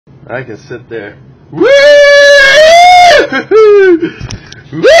I can sit there. Woo!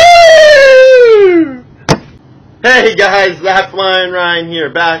 Woo! Hey guys, that Flyin Ryan here,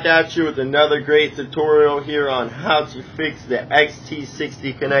 back at you with another great tutorial here on how to fix the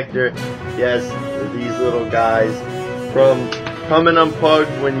XT-60 connector. Yes, these little guys coming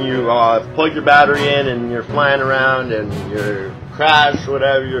unplugged when you plug your battery in and you're flying around and you crash,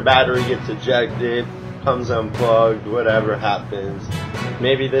 whatever, your battery gets ejected, comes unplugged, whatever happens.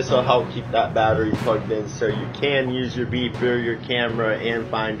 Maybe this will help keep that battery plugged in so you can use your beeper, your camera, and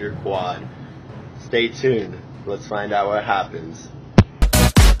find your quad. Stay tuned. Let's find out what happens.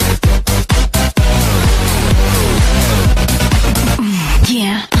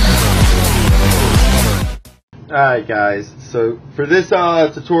 Yeah. Alright guys, so for this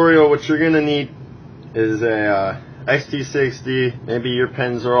tutorial what you're going to need is a XT-60. Maybe your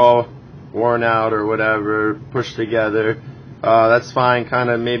pins are all worn out or whatever, pushed together. That's fine,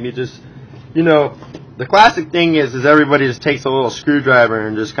 kind of maybe just, you know, the classic thing is everybody just takes a little screwdriver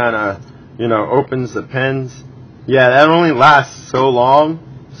and just kind of, you know, opens the pins. Yeah, that only lasts so long,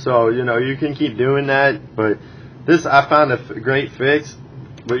 so, you know, you can keep doing that, but this I found a great fix.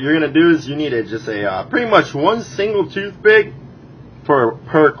 What you're going to do is you need just a pretty much one single toothpick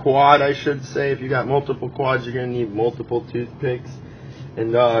per quad, I should say. If you got multiple quads, you're going to need multiple toothpicks.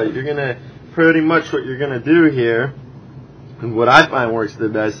 And you're going to, pretty much what you're going to do here, and what I find works the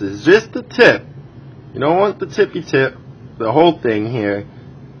best, is just the tip. You don't want the tippy tip, the whole thing here.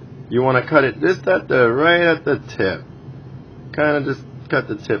 You want to cut it just at right at the tip. Kind of just cut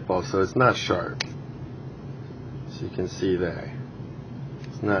the tip off so it's not sharp. So you can see there.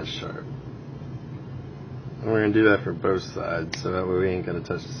 It's not sharp. And we're going to do that for both sides so that way we ain't going to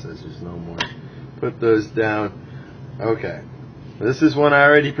touch the scissors no more. Put those down. Okay. This is one I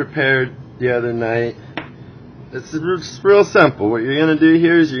already prepared the other night. It's real simple. What you're going to do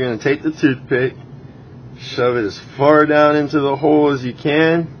here is you're going to take the toothpick, shove it as far down into the hole as you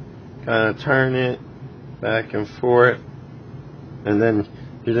can, kind of turn it back and forth, and then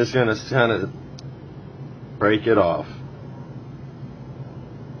you're just going to kind of break it off.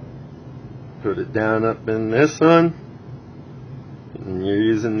 Put it down up in this one, and you're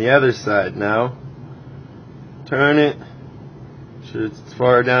using the other side now. Turn it, shoot it as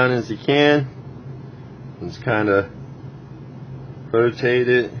far down as you can, and just kind of rotate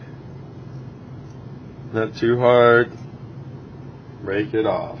it, not too hard, break it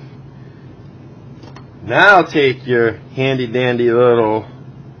off. Now take your handy dandy little,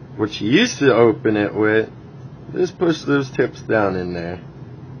 what you used to open it with, just push those tips down in there.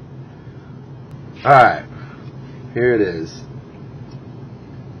 Alright, here it is.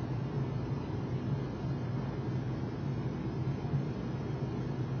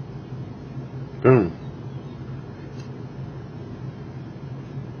 Boom.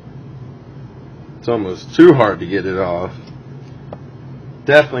 It's almost too hard to get it off.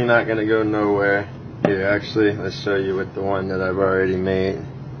 Definitely not going to go nowhere. Here, actually, let's show you with the one that I've already made.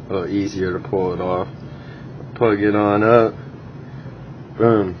 A little easier to pull it off. Plug it on up.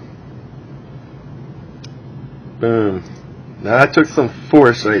 Boom. Boom. Now I took some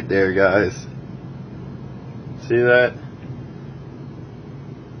force right there, guys. See that?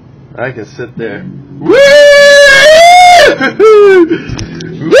 I can sit there. Woo!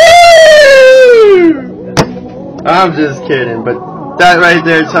 Woo! I'm just kidding, but that right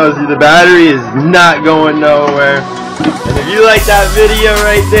there tells you the battery is not going nowhere. And if you like that video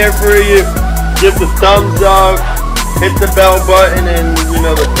right there for you, give the thumbs up, hit the bell button in, you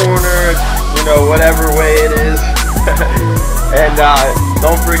know, the corner, you know, whatever way it is. And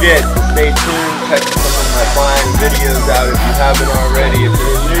don't forget to stay tuned, check some of my Flyin videos out if you haven't already. If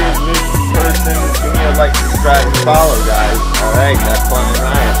you're a new person, give me a like, subscribe, and follow, guys. Alright, that's Flyin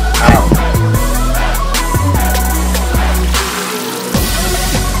Ryan.